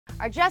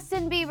Are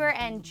Justin Bieber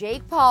and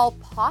Jake Paul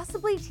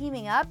possibly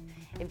teaming up?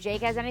 If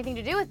Jake has anything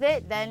to do with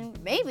it, then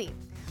maybe.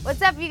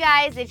 What's up, you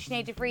guys? It's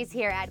Sinead de Vries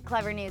here at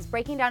Clevver News,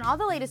 breaking down all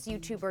the latest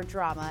YouTuber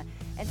drama.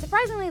 And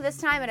surprisingly, this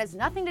time it has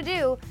nothing to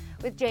do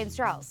with James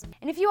Charles.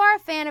 And if you are a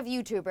fan of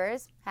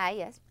YouTubers, hi,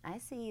 yes, I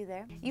see you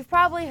there, you've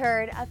probably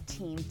heard of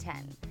Team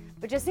 10.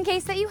 But just in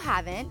case that you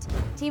haven't,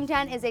 Team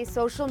 10 is a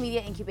social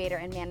media incubator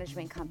and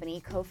management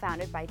company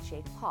co-founded by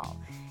Jake Paul.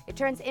 It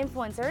turns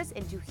influencers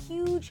into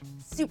huge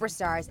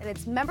superstars, and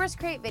its members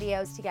create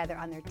videos together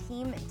on their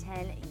Team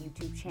 10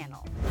 YouTube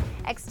channel.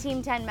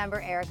 Ex-Team 10 member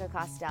Erica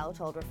Costello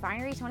told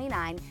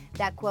Refinery29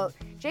 that, quote,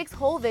 Jake's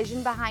whole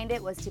vision behind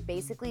it was to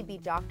basically be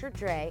Dr.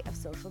 Dre of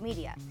social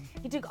media.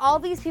 He took all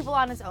these people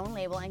on his own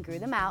label and grew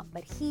them out,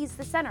 but he's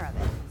the center of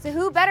it. So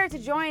who better to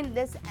join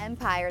this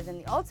empire than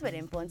the ultimate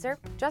influencer,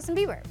 Justin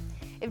Bieber?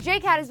 If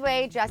Jake had his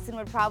way, Justin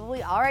would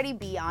probably already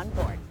be on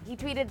board. He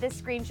tweeted this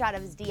screenshot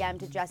of his DM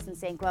to Justin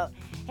saying, quote,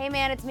 hey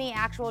man, it's me,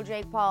 actual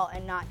Jake Paul,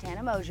 and not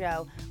Tana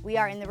Mongeau. We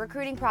are in the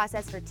recruiting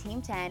process for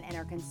Team 10 and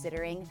are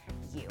considering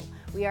you.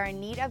 We are in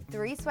need of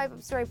 3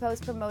 swipe-up story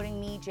posts promoting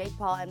me, Jake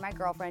Paul, and my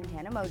girlfriend,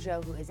 Tana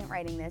Mongeau, who isn't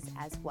writing this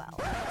as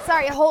well.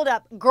 Sorry, hold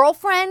up.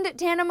 Girlfriend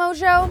Tana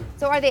Mongeau?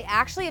 So are they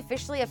actually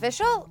officially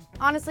official?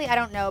 Honestly, I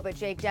don't know, but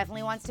Jake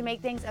definitely wants to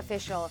make things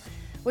official.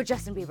 With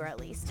Justin Bieber, at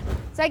least.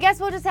 So I guess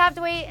we'll just have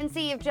to wait and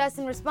see if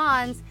Justin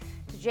responds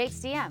to Jake's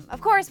DM. Of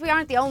course, we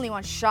aren't the only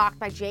ones shocked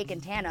by Jake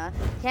and Tana.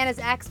 Tana's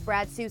ex,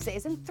 Brad Sousa,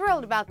 isn't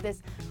thrilled about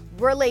this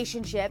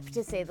relationship,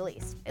 to say the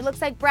least. It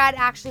looks like Brad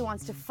actually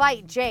wants to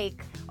fight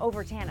Jake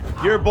over Tana.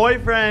 Your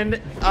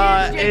boyfriend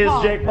is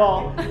Jake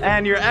Paul,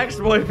 and your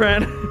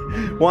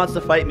ex-boyfriend wants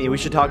to fight me. We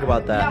should talk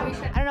about that.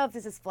 I don't know if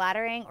this is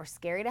flattering or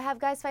scary to have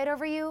guys fight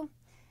over you.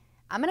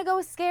 I'm gonna go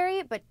with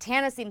scary, but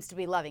Tana seems to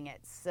be loving it,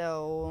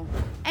 so...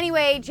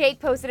 Anyway, Jake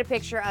posted a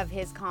picture of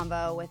his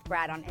combo with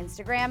Brad on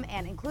Instagram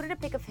and included a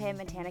pic of him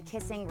and Tana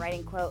kissing,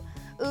 writing, quote,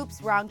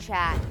 oops, wrong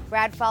chat.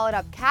 Brad followed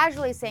up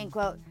casually saying,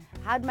 quote,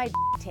 how'd my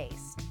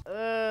taste?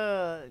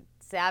 Ugh,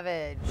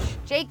 savage.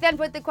 Jake then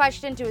put the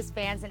question to his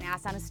fans and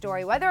asked on a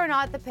story whether or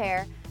not the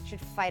pair should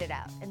fight it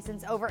out. And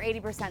since over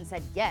 80%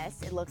 said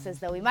yes, it looks as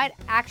though we might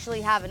actually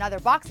have another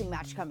boxing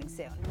match coming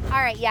soon. All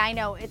right, yeah, I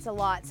know, it's a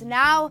lot. So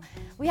now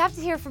we have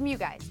to hear from you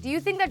guys. Do you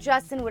think that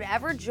Justin would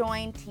ever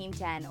join Team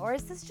 10, or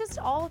is this just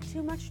all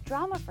too much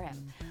drama for him?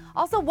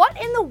 Also, what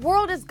in the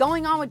world is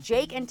going on with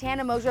Jake and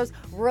Tana Mongeau's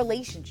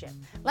relationship?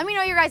 Let me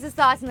know your guys'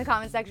 thoughts in the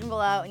comment section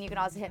below, and you can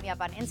also hit me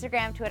up on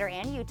Instagram, Twitter,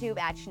 and YouTube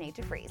at Sinead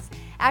de Vries.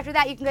 After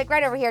that, you can click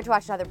right over here to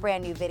watch another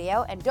brand new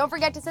video, and don't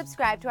forget to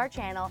subscribe to our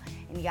channel,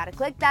 and you gotta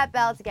click that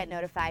bell to get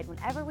notified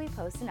whenever we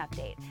post an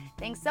update.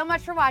 Thanks so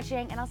much for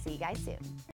watching, and I'll see you guys soon.